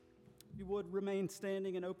you would remain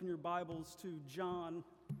standing and open your Bibles to John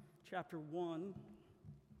chapter 1.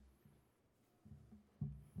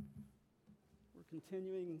 We're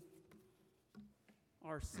continuing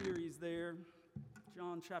our series there,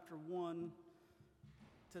 John chapter 1,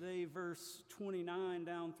 today verse 29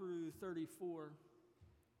 down through 34.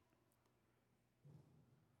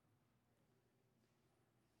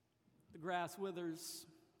 The grass withers,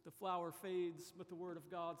 the flower fades, but the word of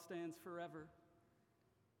God stands forever.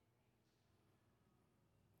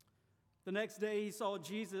 The next day he saw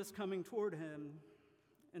Jesus coming toward him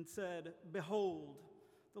and said, "Behold,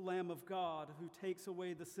 the Lamb of God who takes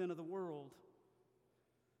away the sin of the world.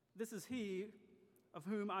 This is he of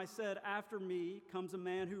whom I said, after me comes a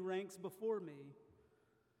man who ranks before me,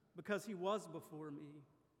 because he was before me.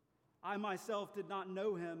 I myself did not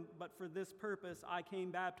know him, but for this purpose I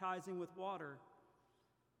came baptizing with water,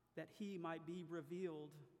 that he might be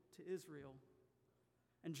revealed to Israel."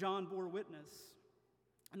 And John bore witness.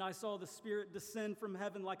 And I saw the Spirit descend from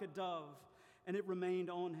heaven like a dove, and it remained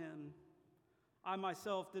on him. I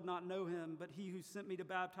myself did not know him, but he who sent me to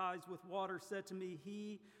baptize with water said to me,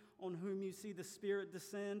 "He on whom you see the Spirit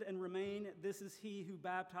descend and remain, this is he who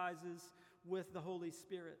baptizes with the Holy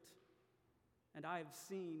Spirit. And I have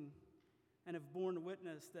seen and have borne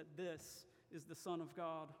witness that this is the Son of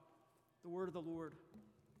God." The word of the Lord.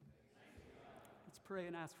 Let's pray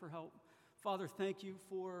and ask for help. Father, thank you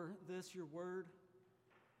for this, your word.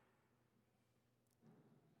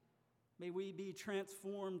 May we be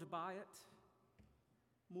transformed by it,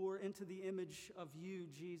 more into the image of you,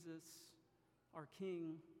 Jesus, our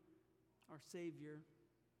King, our Savior.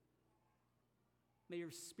 May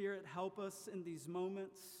your Spirit help us in these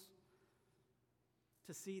moments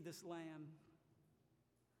to see this Lamb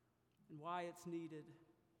and why it's needed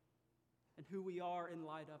and who we are in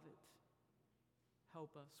light of it.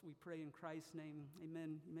 Help us, we pray in Christ's name.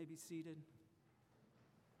 Amen. You may be seated.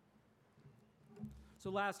 So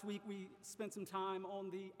last week we spent some time on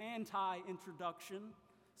the anti-introduction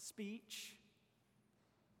speech.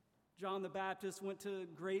 John the Baptist went to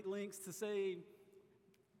great lengths to say,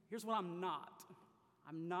 here's what I'm not.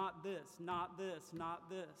 I'm not this, not this, not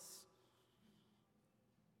this.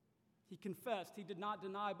 He confessed, he did not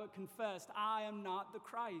deny, but confessed, I am not the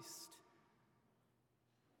Christ.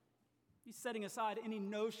 He's setting aside any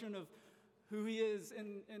notion of who he is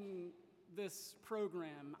in this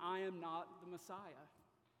program. I am not the Messiah.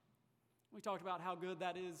 We talked about how good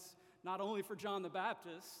that is, not only for John the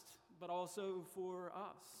Baptist, but also for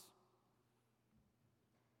us.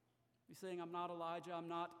 He's saying, I'm not Elijah, I'm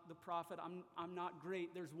not the prophet, I'm not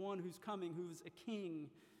great. There's one who's coming, who's a king,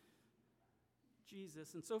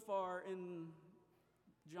 Jesus. And so far in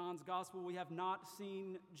John's gospel, we have not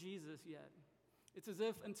seen Jesus yet. It's as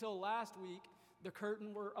if until last week, the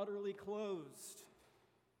curtain were utterly closed.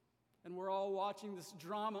 And we're all watching this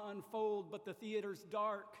drama unfold, but the theater's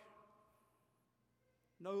dark.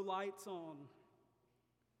 No lights on.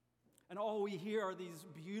 And all we hear are these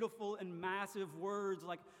beautiful and massive words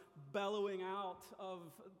like bellowing out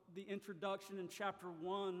of the introduction in chapter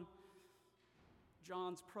 1,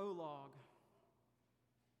 John's prologue.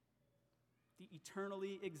 The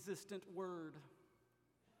eternally existent Word,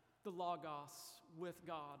 the Logos, with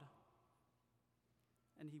God.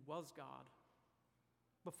 And he was God.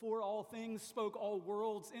 Before all things spoke all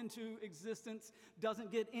worlds into existence,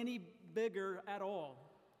 doesn't get any bigger at all.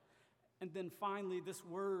 And then finally, this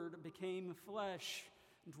Word became flesh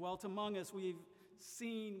and dwelt among us.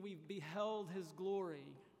 We've beheld his glory.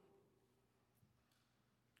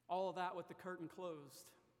 All of that with the curtain closed.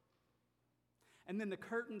 And then the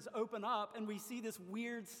curtains open up and we see this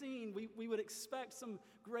weird scene. We would expect some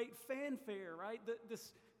great fanfare, right?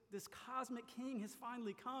 This cosmic king has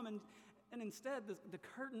finally come, and instead the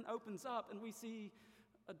curtain opens up and we see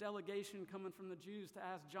a delegation coming from the Jews to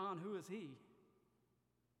ask John, who is he?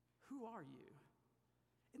 Who are you?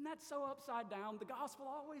 Isn't that so upside down? The gospel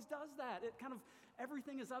always does that.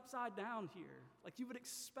 Everything is upside down here. Like you would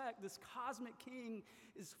expect this cosmic king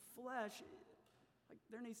is flesh. Like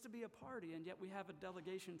there needs to be a party, and yet we have a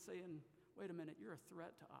delegation saying, wait a minute, you're a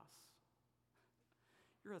threat to us.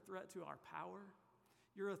 You're a threat to our power.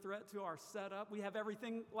 You're a threat to our setup. We have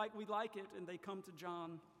everything like we like it, and they come to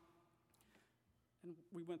John. And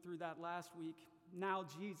we went through that last week. Now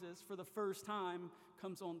Jesus, for the first time,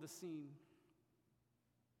 comes on the scene.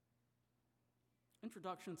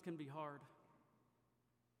 Introductions can be hard.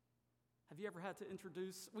 Have you ever had to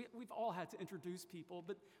introduce? We've all had to introduce people,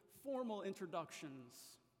 but formal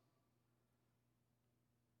introductions.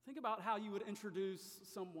 Think about how you would introduce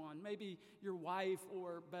someone, maybe your wife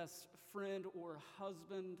or best friend or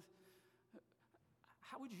husband.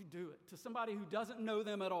 How would you do it to somebody who doesn't know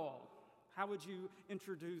them at all? How would you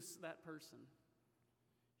introduce that person?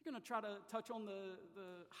 You're going to try to touch on the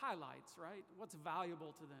highlights, right? What's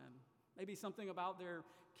valuable to them? Maybe something about their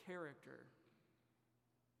character.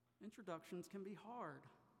 Introductions can be hard,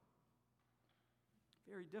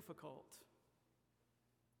 very difficult.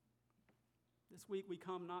 This week we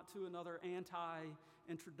come not to another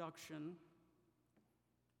anti-introduction,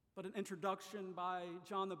 but an introduction by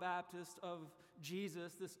John the Baptist of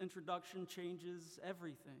Jesus. This introduction changes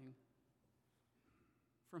everything.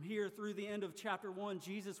 From here through the end of chapter 1,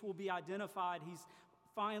 Jesus will be identified. He's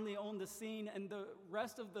finally on the scene, and the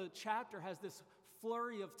rest of the chapter has this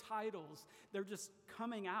flurry of titles. They're just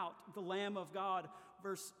coming out. The Lamb of God,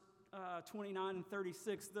 verse 29 and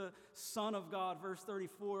 36, the Son of God, verse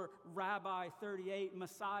 34, Rabbi, 38,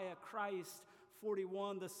 Messiah, Christ,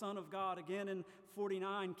 41, the Son of God, again in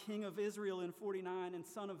 49, King of Israel in 49, and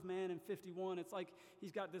Son of Man in 51. It's like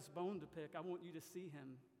he's got this bone to pick. I want you to see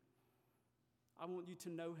him. I want you to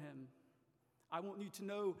know him. I want you to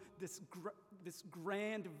know this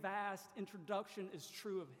grand, vast introduction is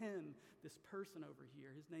true of him, this person over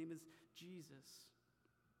here. His name is Jesus.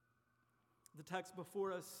 The text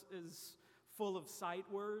before us is full of sight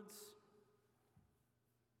words.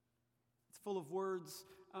 It's full of words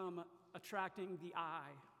attracting the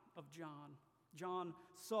eye of John. John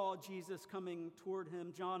saw Jesus coming toward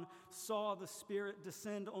him. John saw the Spirit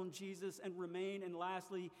descend on Jesus and remain. And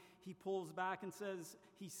lastly, he pulls back and says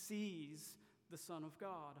he sees the Son of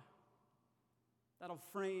God. That'll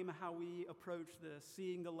frame how we approach this,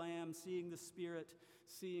 seeing the Lamb, seeing the Spirit,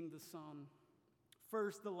 seeing the Son.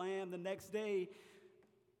 First, the Lamb. The next day,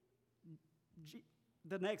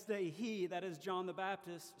 he, that is John the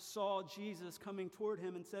Baptist, saw Jesus coming toward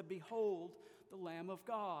him and said, "Behold, the Lamb of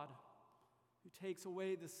God, who takes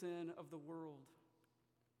away the sin of the world."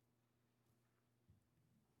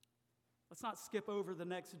 Let's not skip over the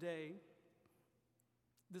next day.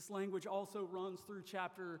 This language also runs through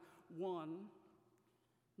chapter 1.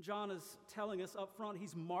 John is telling us up front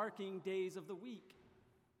he's marking days of the week.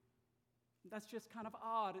 That's just kind of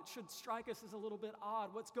odd. It should strike us as a little bit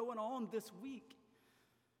odd. What's going on this week?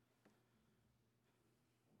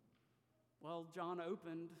 Well, John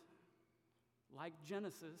opened like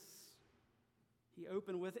Genesis. He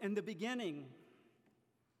opened with, "In the beginning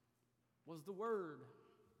was the Word."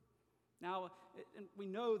 Now, we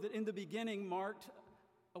know that in the beginning marked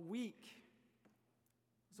a week.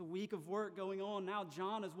 It's a week of work going on. Now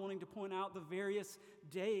John is wanting to point out the various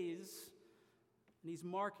days, and he's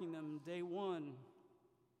marking them. Day 1,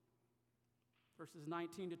 verses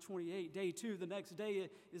 19 to 28. Day 2, the next day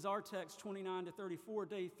is our text, 29 to 34.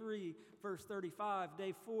 Day 3, verse 35.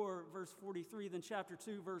 Day 4, verse 43. Then chapter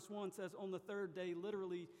 2, verse 1 says, on the third day,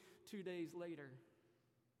 literally 2 days later.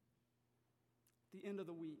 The end of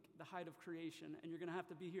the week, the height of creation. And you're going to have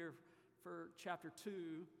to be here for chapter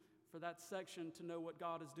 2 for that section to know what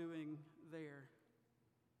God is doing there.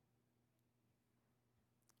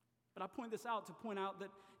 But I point this out to point out that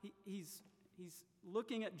he's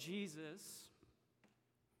looking at Jesus,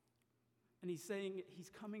 and he's saying he's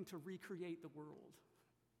coming to recreate the world.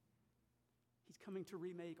 He's coming to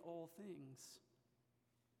remake all things.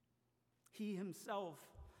 He himself,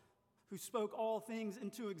 who spoke all things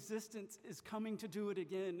into existence, is coming to do it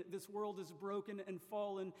again. This world is broken and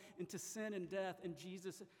fallen into sin and death, and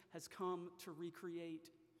Jesus has come to recreate.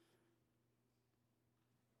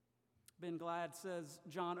 Ben Glad says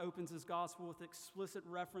John opens his gospel with explicit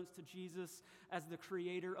reference to Jesus as the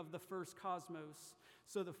creator of the first cosmos.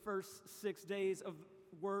 So the first 6 days of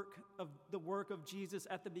the work of Jesus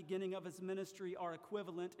at the beginning of his ministry are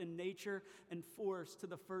equivalent in nature and force to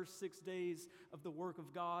the first 6 days of the work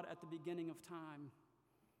of God at the beginning of time.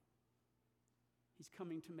 He's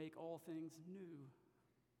coming to make all things new.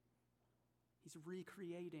 He's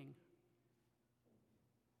recreating.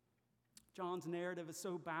 John's narrative is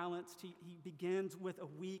so balanced. He begins with a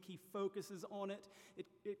week. He focuses on it.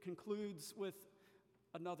 It concludes with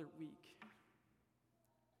another week.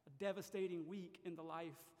 A devastating week in the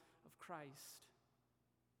life of Christ.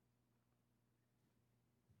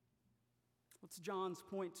 What's John's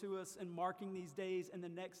point to us in marking these days and the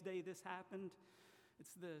next day this happened?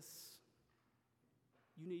 It's this.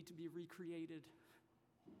 You need to be recreated.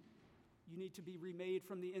 You need to be remade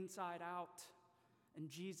from the inside out. And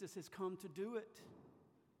Jesus has come to do it.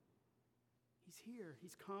 He's here.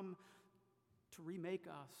 He's come to remake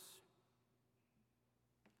us.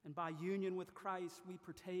 And by union with Christ, we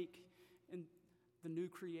partake in the new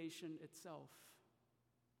creation itself.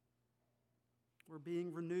 We're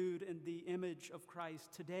being renewed in the image of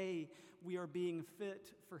Christ. Today, we are being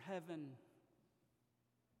fit for heaven.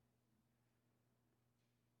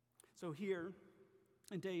 So here,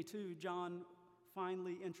 In day 2, John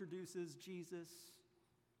finally introduces Jesus.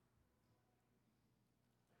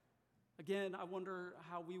 Again, I wonder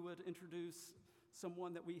how we would introduce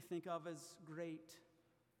someone that we think of as great.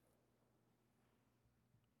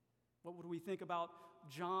 What would we think about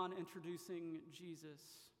John introducing Jesus?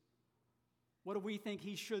 What do we think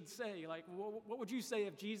he should say? Like, what would you say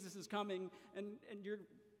if Jesus is coming and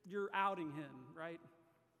you're outing him, right?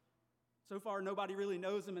 So far, nobody really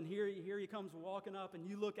knows him, and here he comes walking up, and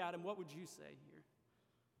you look at him. What would you say here?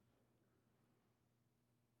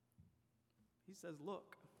 He says,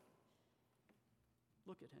 look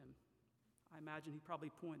at him. I imagine he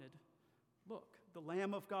probably pointed. Look, the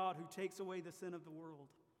Lamb of God who takes away the sin of the world.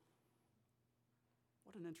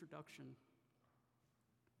 What an introduction.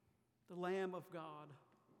 The Lamb of God.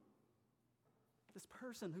 This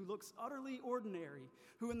person who looks utterly ordinary,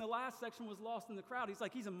 who in the last section was lost in the crowd. He's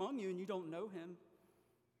like, he's among you and you don't know him.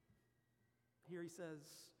 Here he says,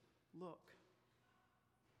 look.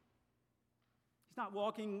 He's not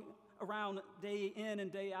walking around day in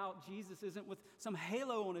and day out. Jesus isn't with some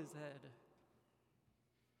halo on his head.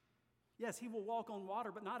 Yes, he will walk on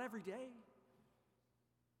water, but not every day.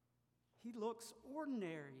 He looks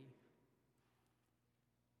ordinary.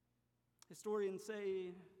 Historians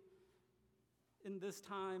say in this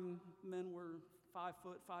time, men were 5'3"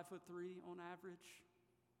 on average,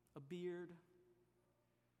 a beard.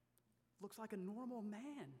 Looks like a normal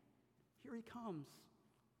man. Here he comes,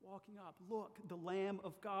 walking up. Look, the Lamb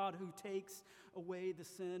of God who takes away the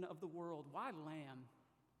sin of the world. Why lamb?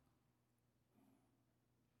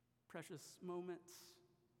 Precious moments,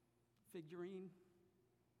 figurine,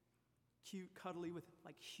 cute, cuddly with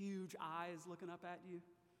like huge eyes looking up at you.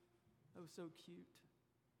 Oh, so cute.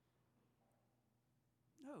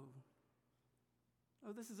 No.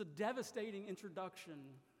 Oh, this is a devastating introduction.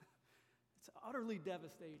 It's utterly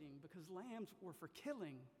devastating because lambs were for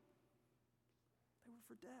killing. They were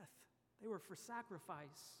for death. They were for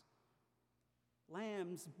sacrifice.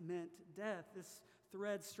 Lambs meant death. This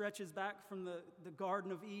thread stretches back from the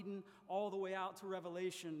Garden of Eden all the way out to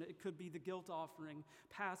Revelation. It could be the guilt offering,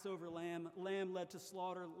 Passover lamb, lamb led to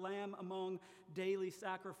slaughter, lamb among daily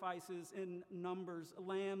sacrifices in Numbers,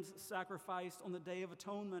 lambs sacrificed on the Day of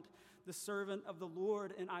Atonement, the servant of the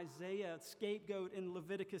Lord in Isaiah, scapegoat in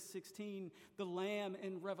Leviticus 16, the lamb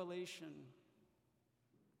in Revelation.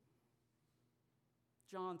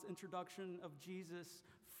 John's introduction of Jesus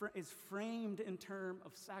is framed in terms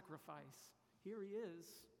of sacrifice. Here he is,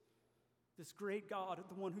 this great God,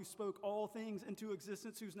 the one who spoke all things into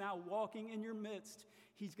existence, who's now walking in your midst.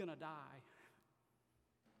 He's going to die.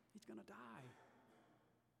 He's going to die.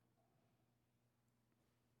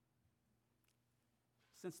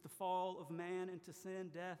 Since the fall of man into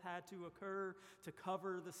sin, death had to occur to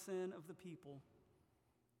cover the sin of the people.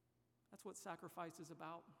 That's what sacrifice is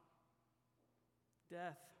about.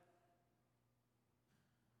 Death.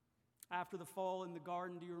 After the fall in the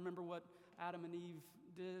garden, do you remember what Adam and Eve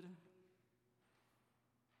did?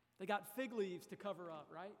 They got fig leaves to cover up,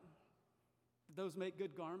 right? Did those make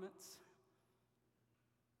good garments?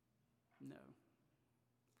 No.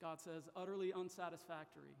 God says, utterly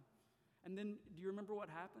unsatisfactory. And then, do you remember what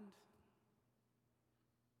happened?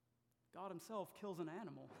 God himself kills an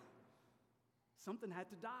animal. Something had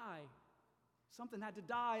to die. Something had to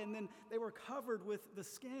die, and then they were covered with the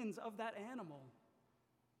skins of that animal.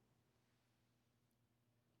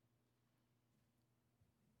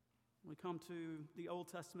 When we come to the Old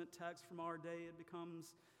Testament text from our day, it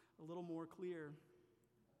becomes a little more clear.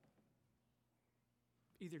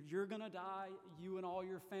 Either you're going to die, you and all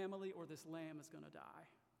your family, or this lamb is going to die.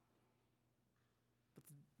 But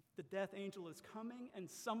the death angel is coming, and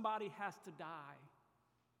somebody has to die.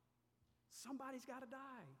 Somebody's got to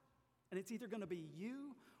die. And it's either going to be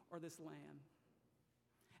you or this lamb.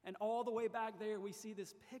 And all the way back there, we see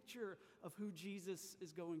this picture of who Jesus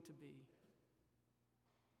is going to be.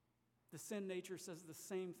 The sin nature says the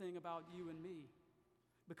same thing about you and me.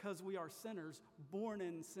 Because we are sinners, born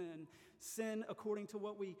in sin. Sin according to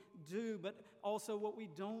what we do, but also what we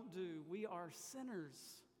don't do. We are sinners.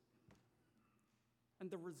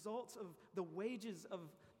 And the results of the wages of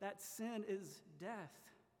that sin is death.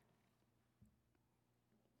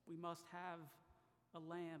 We must have a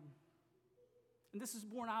lamb. And this is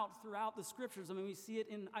borne out throughout the scriptures. I mean, we see it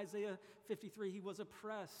in Isaiah 53. He was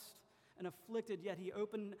oppressed and afflicted, yet he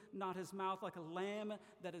opened not his mouth, like a lamb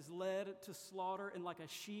that is led to slaughter, and like a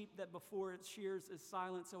sheep that before its shears is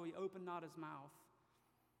silent, so he opened not his mouth.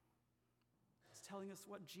 It's telling us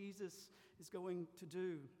what Jesus is going to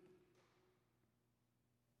do.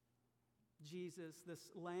 Jesus, this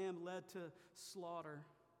lamb led to slaughter.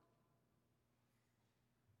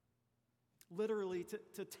 literally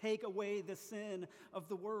to take away the sin of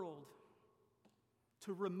the world,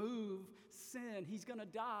 to remove sin. He's going to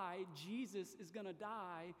die. Jesus is going to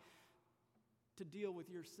die to deal with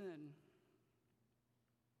your sin.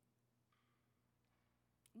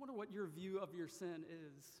 I wonder what your view of your sin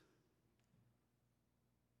is.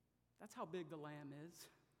 That's how big the Lamb is.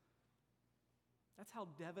 That's how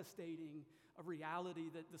devastating a reality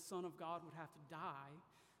that the Son of God would have to die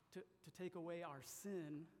to take away our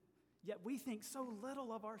sin. Yet we think so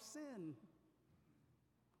little of our sin.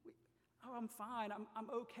 I'm fine. I'm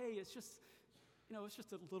okay. It's just, it's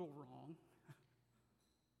just a little wrong.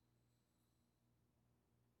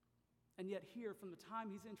 And yet here, from the time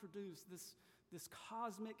he's introduced, this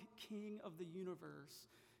cosmic king of the universe,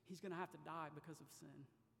 he's going to have to die because of sin.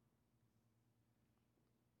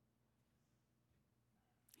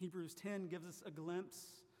 Hebrews 10 gives us a glimpse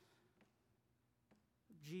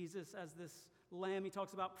of Jesus as this lamb. He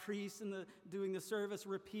talks about priests doing the service,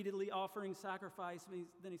 repeatedly offering sacrifice.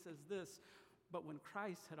 Then he says this, but when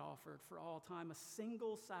Christ had offered for all time a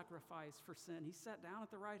single sacrifice for sin, he sat down at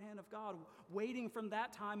the right hand of God, waiting from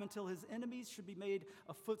that time until his enemies should be made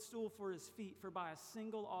a footstool for his feet. For by a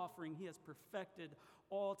single offering he has perfected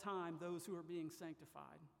all time those who are being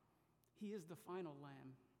sanctified. He is the final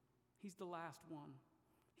lamb. He's the last one.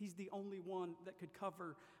 He's the only one that could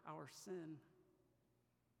cover our sin.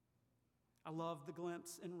 I love the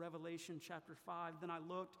glimpse in Revelation chapter 5. Then I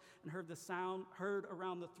looked and heard the sound heard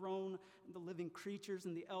around the throne and the living creatures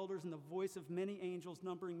and the elders and the voice of many angels,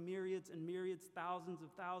 numbering myriads and myriads, thousands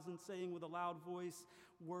of thousands, saying with a loud voice,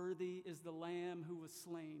 "Worthy is the Lamb who was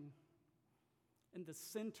slain." In the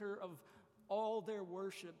center of all their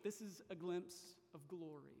worship, this is a glimpse of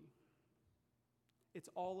glory. It's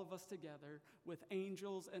all of us together with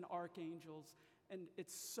angels and archangels. And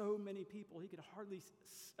it's so many people, he could hardly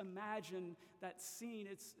imagine that scene.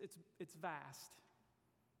 It's vast.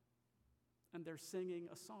 And they're singing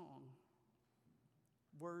a song.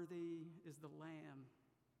 Worthy is the Lamb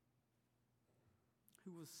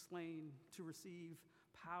who was slain to receive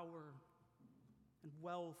power and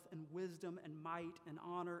wealth and wisdom and might and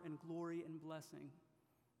honor and glory and blessing.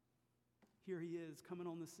 Here he is coming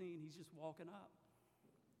on the scene. He's just walking up.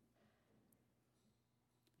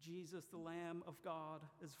 Jesus, the Lamb of God,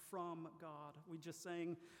 is from God. We just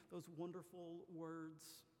sang those wonderful words.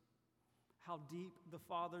 How deep the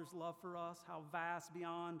Father's love for us, how vast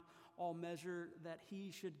beyond all measure that he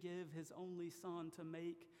should give his only Son to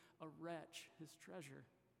make a wretch his treasure.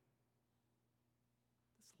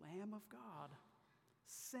 This Lamb of God,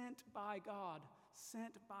 sent by God,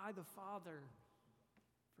 sent by the Father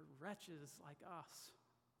for wretches like us.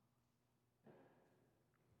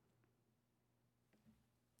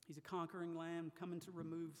 He's a conquering lamb coming to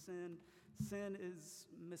remove sin. Sin is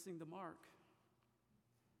missing the mark.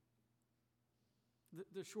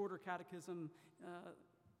 The shorter catechism,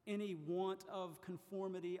 any want of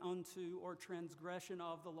conformity unto or transgression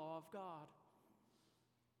of the law of God.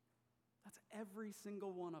 That's every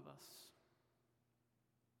single one of us.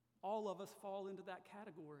 All of us fall into that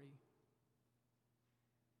category.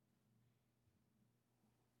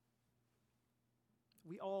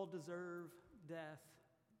 We all deserve death.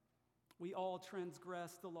 We all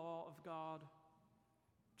transgress the law of God.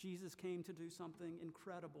 Jesus came to do something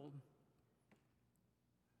incredible,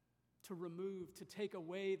 to take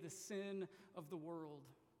away the sin of the world.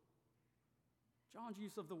 John's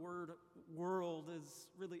use of the word world is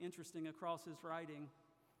really interesting across his writing.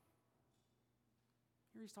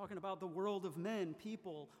 Here he's talking about the world of men,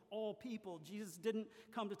 people, all people. Jesus didn't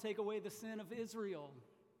come to take away the sin of Israel.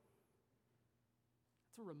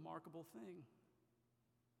 It's a remarkable thing.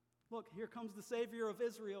 Look, here comes the Savior of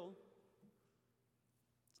Israel.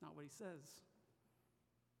 It's not what he says.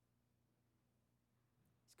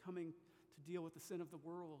 He's coming to deal with the sin of the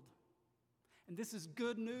world. And this is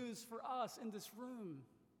good news for us in this room.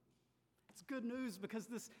 It's good news because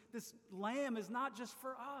this lamb is not just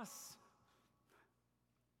for us.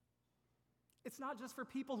 It's not just for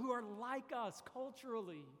people who are like us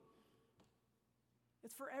culturally.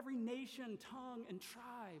 It's for every nation, tongue, and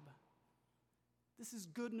tribe. This is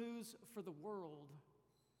good news for the world.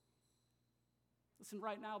 Listen,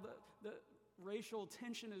 right now, the racial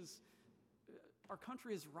tension our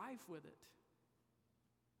country is rife with it.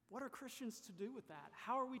 What are Christians to do with that?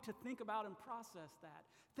 How are we to think about and process that?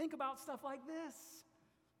 Think about stuff like this.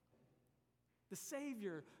 The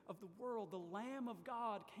Savior of the world, the Lamb of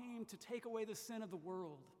God, came to take away the sin of the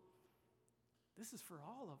world. This is for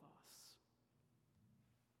all of us.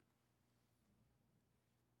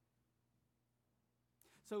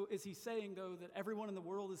 So is he saying, though, that everyone in the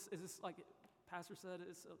world is this like pastor said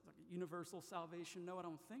it's like a universal salvation. No, I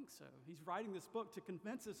don't think so. He's writing this book to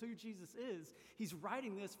convince us who Jesus is. He's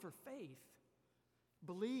writing this for faith.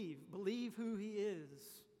 Believe who he is.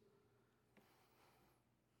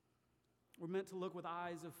 We're meant to look with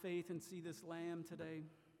eyes of faith and see this lamb today,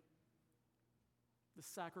 the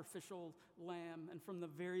sacrificial lamb, and from the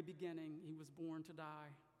very beginning, he was born to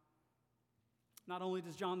die. Not only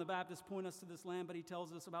does John the Baptist point us to this lamb, but he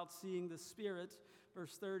tells us about seeing the Spirit.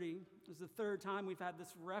 Verse 30 is the third time we've had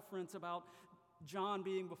this reference about John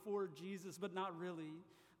being before Jesus, but not really.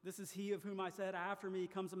 This is he of whom I said, after me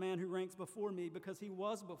comes a man who ranks before me because he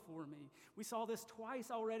was before me. We saw this twice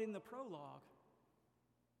already in the prologue.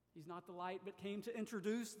 He's not the light, but came to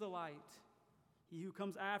introduce the light. He who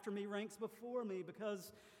comes after me ranks before me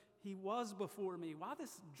because he was before me. Why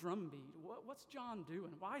this drumbeat? What's John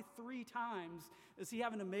doing? Why 3 times is he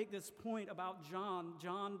having to make this point about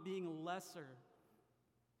John being lesser?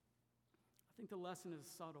 I think the lesson is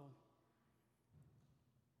subtle.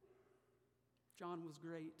 John was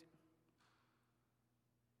great.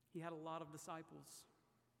 He had a lot of disciples.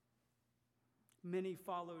 Many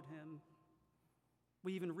followed him.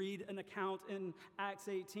 We even read an account in Acts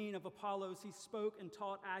 18 of Apollos. He spoke and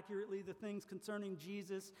taught accurately the things concerning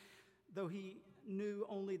Jesus, though he knew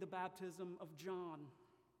only the baptism of John.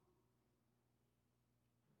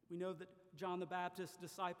 We know that John the Baptist's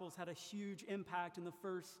disciples had a huge impact in the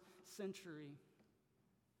first century.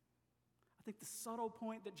 I think the subtle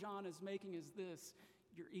point that John is making is this: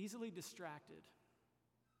 you're easily distracted.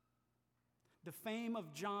 The fame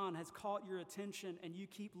of John has caught your attention, and you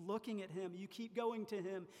keep looking at him. You keep going to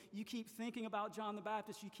him. You keep thinking about John the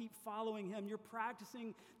Baptist. You keep following him. You're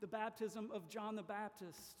practicing the baptism of John the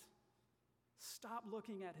Baptist. Stop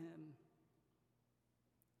looking at him.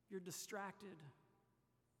 You're distracted.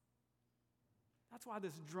 That's why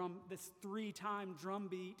this 3-time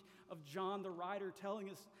drumbeat of John the writer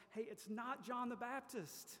telling us, hey, it's not John the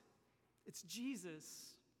Baptist. It's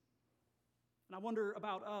Jesus. And I wonder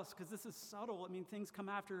about us, because this is subtle. I mean, things come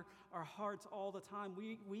after our hearts all the time.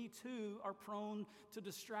 We too are prone to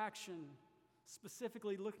distraction,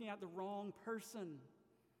 specifically looking at the wrong person.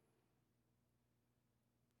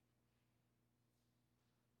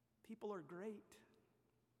 People are great.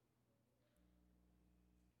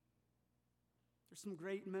 There's some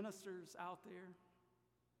great ministers out there.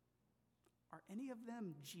 Are any of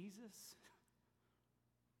them Jesus?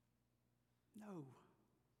 No.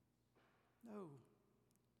 No.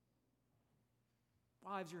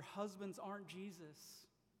 Wives, your husbands aren't Jesus.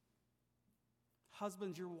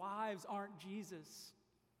 Husbands, your wives aren't Jesus.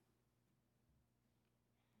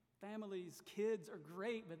 Families, kids are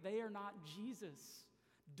great, but they are not Jesus.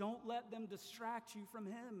 Don't let them distract you from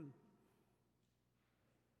him.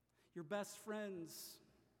 Your best friends,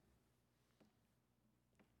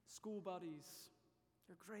 school buddies,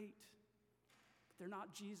 they're great, but they're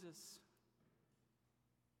not Jesus.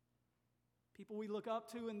 People we look up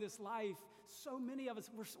to in this life, so many of us,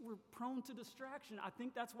 we're prone to distraction. I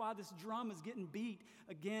think that's why this drum is getting beat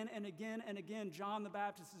again and again and again. John the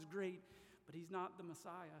Baptist is great, but he's not the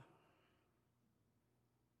Messiah.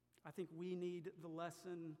 I think we need the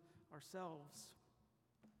lesson ourselves.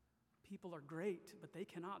 People are great, but they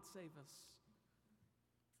cannot save us.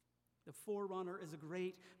 The forerunner is a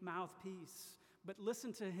great mouthpiece. But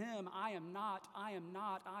listen to him. I am not.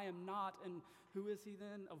 And who is he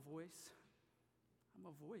then? A voice. I'm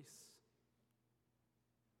a voice.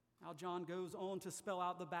 Now, John goes on to spell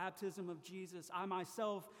out the baptism of Jesus. I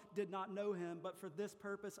myself did not know him, but for this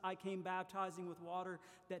purpose I came baptizing with water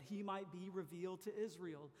that he might be revealed to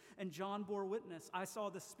Israel. And John bore witness. I saw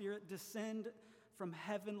the Spirit descend from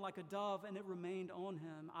heaven like a dove, and it remained on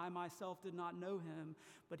him. I myself did not know him,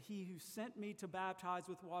 but he who sent me to baptize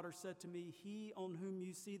with water said to me, he on whom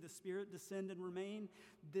you see the Spirit descend and remain,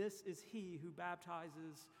 this is he who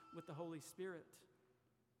baptizes with the Holy Spirit.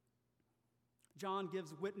 John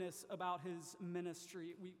gives witness about his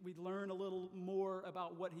ministry. We learn a little more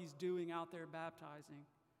about what he's doing out there baptizing.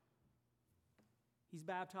 He's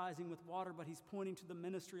baptizing with water, but he's pointing to the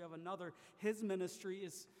ministry of another. His ministry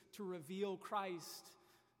is to reveal Christ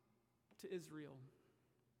to Israel.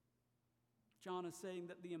 John is saying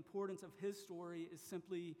that the importance of his story is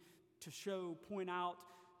simply to point out,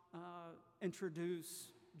 introduce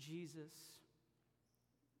Jesus.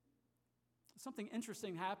 Something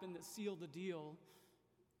interesting happened that sealed the deal.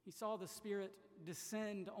 He saw the Spirit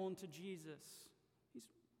descend onto Jesus. He's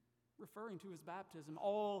referring to his baptism.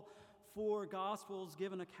 All 4 Gospels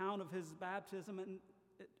give an account of his baptism, and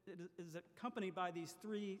it is accompanied by these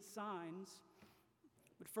 3 signs.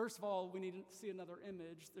 But first of all, we need to see another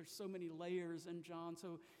image. There's so many layers in John.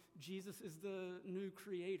 So Jesus is the new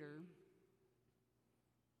creator.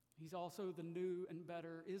 He's also the new and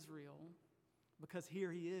better Israel, because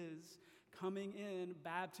here he is coming in,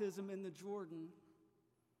 baptism in the Jordan.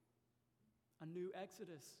 A new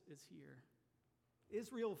Exodus is here.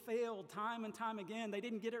 Israel failed time and time again. They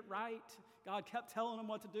didn't get it right. God kept telling them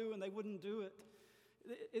what to do, and they wouldn't do it.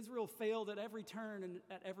 Israel failed at every turn, and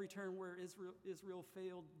at every turn where Israel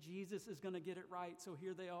failed, Jesus is going to get it right. So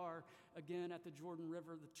here they are again at the Jordan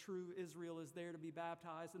River. The true Israel is there to be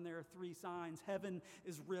baptized, and there are 3 signs. Heaven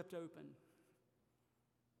is ripped open.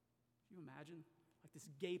 Can you imagine? Like this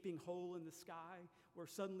gaping hole in the sky where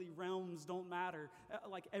suddenly realms don't matter.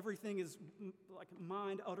 Like everything is like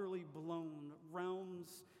mind utterly blown.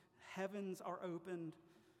 Realms, heavens are opened.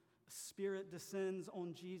 Spirit descends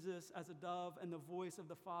on Jesus as a dove, and the voice of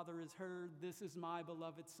the Father is heard. This is my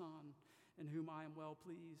beloved Son, in whom I am well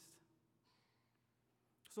pleased.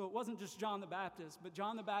 So it wasn't just John the Baptist, but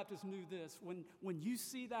John the Baptist knew this. When you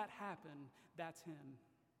see that happen, that's him.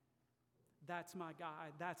 That's my guy.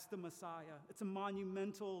 That's the Messiah. It's a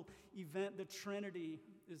monumental event. The Trinity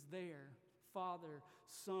is there. Father,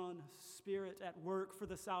 Son, Spirit at work for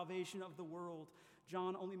the salvation of the world.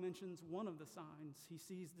 John only mentions one of the signs. He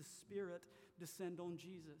sees the Spirit descend on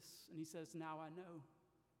Jesus, and he says, now I know.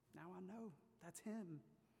 Now I know. That's him.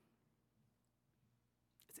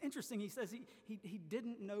 It's interesting. He says he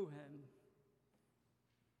didn't know him.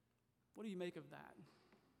 What do you make of that?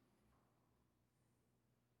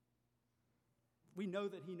 We know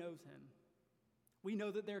that he knows him. We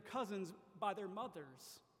know that they're cousins by their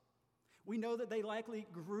mothers. We know that they likely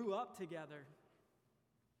grew up together,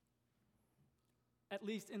 at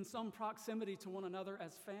least in some proximity to one another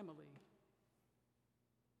as family.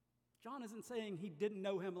 John isn't saying he didn't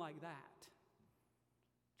know him like that.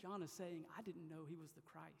 John is saying, I didn't know he was the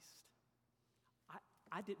Christ.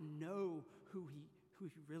 I didn't know who he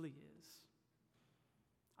really is.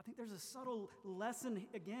 I think there's a subtle lesson,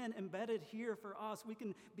 again, embedded here for us. We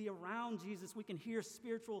can be around Jesus. We can hear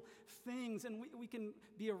spiritual things, and we can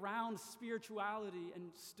be around spirituality and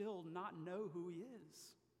still not know who he is.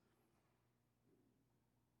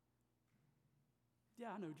 Yeah,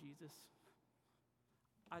 I know Jesus.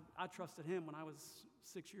 I trusted him when I was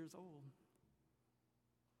 6 years old.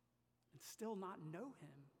 And still not know him.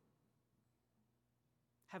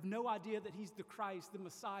 Have no idea that he's the Christ, the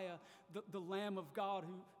Messiah, the Lamb of God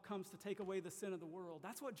who comes to take away the sin of the world.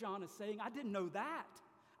 That's what John is saying. I didn't know that.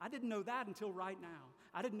 I didn't know that until right now.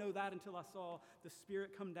 I didn't know that until I saw the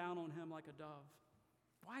Spirit come down on him like a dove.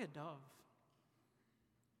 Why a dove?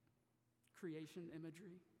 Creation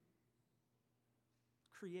imagery.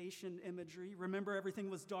 Creation imagery. Remember, everything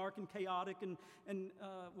was dark and chaotic and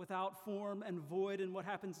without form and void, and what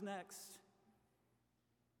happens next?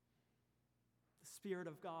 Spirit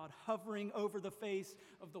of God hovering over the face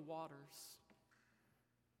of the waters.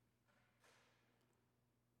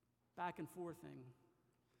 Back and forthing.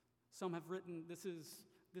 Some have written this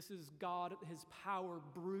is God, his power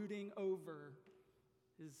brooding over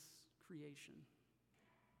his creation.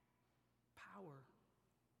 Power.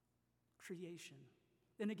 Creation.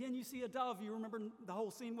 And again, you see a dove. You remember the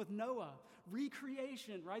whole scene with Noah.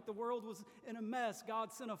 Recreation, right? The world was in a mess.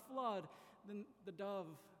 God sent a flood. Then the dove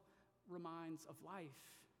reminds of life.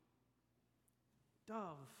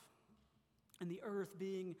 Dove. And the earth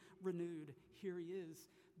being renewed. Here he is.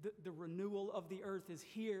 The renewal of the earth is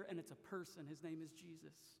here, and it's a person. His name is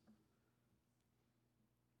Jesus.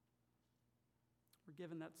 We're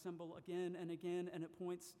given that symbol again and again, and it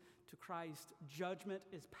points to Christ. Judgment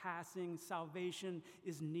is passing. Salvation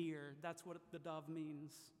is near. That's what the dove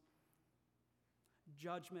means.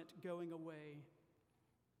 Judgment going away,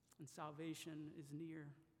 and salvation is near.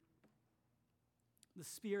 The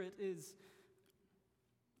Spirit is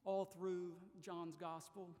all through John's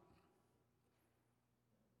gospel.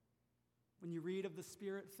 When you read of the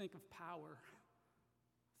Spirit, think of power,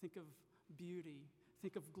 think of beauty,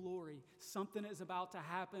 think of glory. Something is about to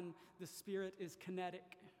happen. The Spirit is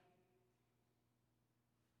kinetic.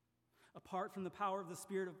 Apart from the power of the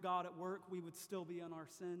Spirit of God at work, we would still be in our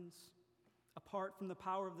sins. Apart from the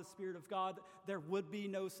power of the Spirit of God, there would be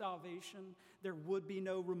no salvation. There would be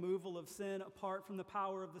no removal of sin. Apart from the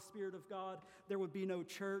power of the Spirit of God, there would be no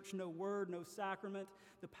church, no word, no sacrament.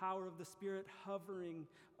 The power of the Spirit hovering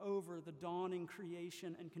over the dawning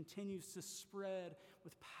creation and continues to spread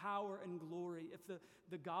with power and glory. If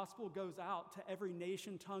the gospel goes out to every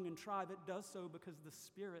nation, tongue, and tribe, it does so because the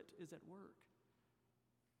Spirit is at work.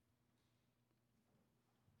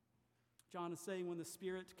 John is saying when the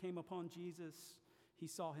Spirit came upon Jesus, he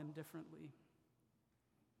saw him differently.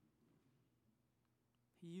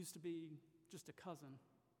 He used to be just a cousin,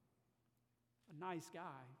 a nice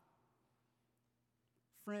guy,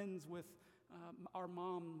 friends with Our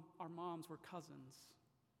moms were cousins,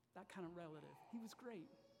 that kind of relative. He was great.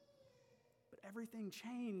 But everything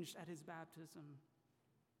changed at his baptism.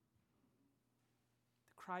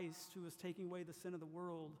 The Christ who was taking away the sin of the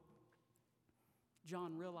world,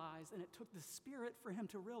 John realized, and it took the Spirit for him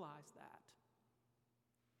to realize that.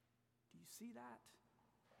 Do you see that?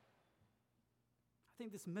 I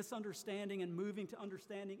think this misunderstanding and moving to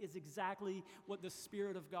understanding is exactly what the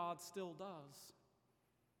Spirit of God still does.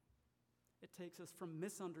 It takes us from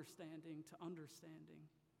misunderstanding to understanding.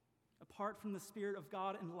 Apart from the Spirit of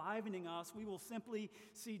God enlivening us, we will simply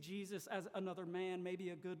see Jesus as another man, maybe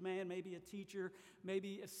a good man, maybe a teacher,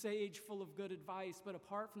 maybe a sage full of good advice. But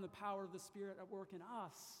apart from the power of the Spirit at work in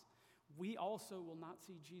us, we also will not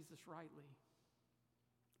see Jesus rightly.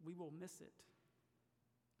 We will miss it.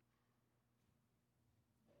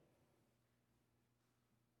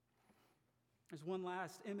 There's one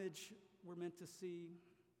last image we're meant to see.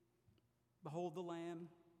 Behold the Lamb.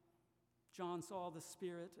 John saw the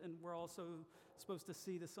Spirit, and we're also supposed to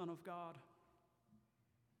see the Son of God.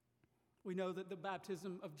 We know that the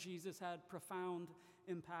baptism of Jesus had profound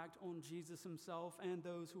impact on Jesus himself and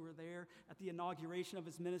those who were there. At the inauguration of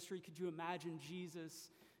his ministry, could you imagine Jesus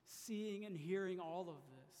seeing and hearing all of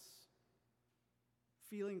this,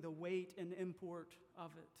 feeling the weight and import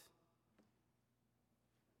of it?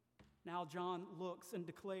 Now John looks and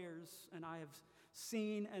declares, and I have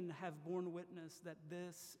seen and have borne witness that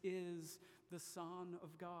this is the Son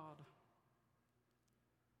of God.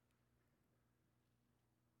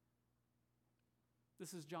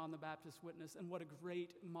 This is John the Baptist's witness, and what a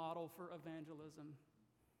great model for evangelism.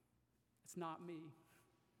 It's not me.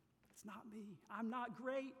 It's not me. I'm not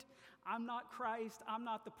great. I'm not Christ. I'm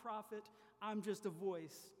not the prophet. I'm just a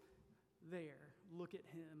voice. There. Look at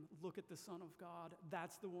him. Look at the Son of God.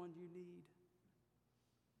 That's the one you need.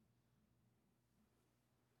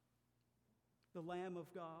 The Lamb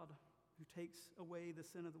of God who takes away the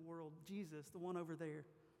sin of the world. Jesus, the one over there.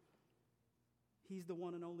 He's the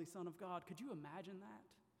one and only Son of God. Could you imagine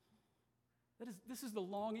that? This is the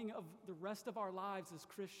longing of the rest of our lives as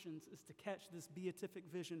Christians, is to catch this beatific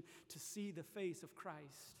vision, to see the face of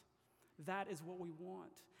Christ. That is what we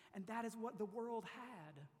want. And that is what the world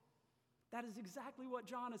had. That is exactly what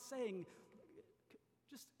John is saying.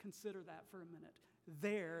 Just consider that for a minute.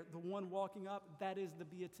 There, the one walking up, that is the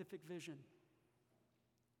beatific vision.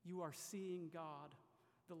 You are seeing God,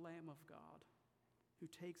 the Lamb of God, who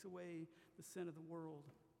takes away the sin of the world.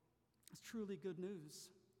 It's truly good news.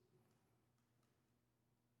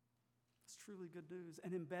 It's truly good news.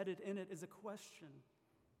 And embedded in it is a question.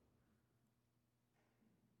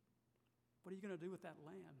 What are you going to do with that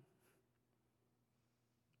lamb?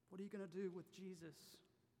 What are you going to do with Jesus?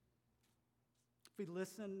 If we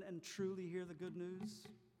listen and truly hear the good news,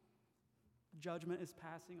 judgment is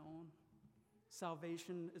passing on.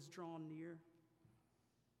 Salvation is drawn near.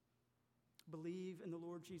 Believe in the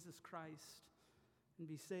Lord Jesus Christ and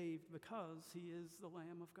be saved, because he is the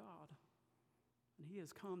Lamb of God. And he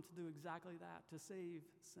has come to do exactly that, to save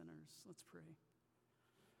sinners. Let's pray.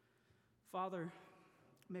 Father,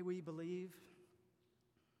 may we believe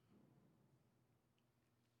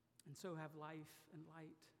and so have life and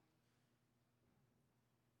light.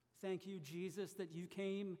 Thank you, Jesus, that you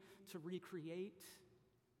came to recreate.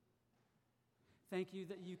 Thank you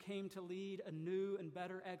that you came to lead a new and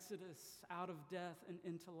better exodus out of death and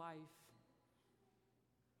into life.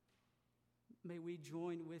 May we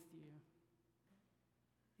join with you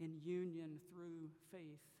in union through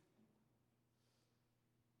faith.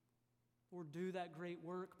 Or do that great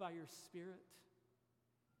work by your Spirit.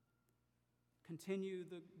 Continue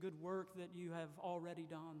the good work that you have already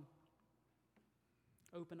done.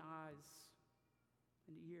 Open eyes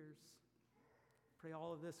and ears. Pray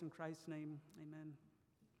all of this in Christ's name. Amen.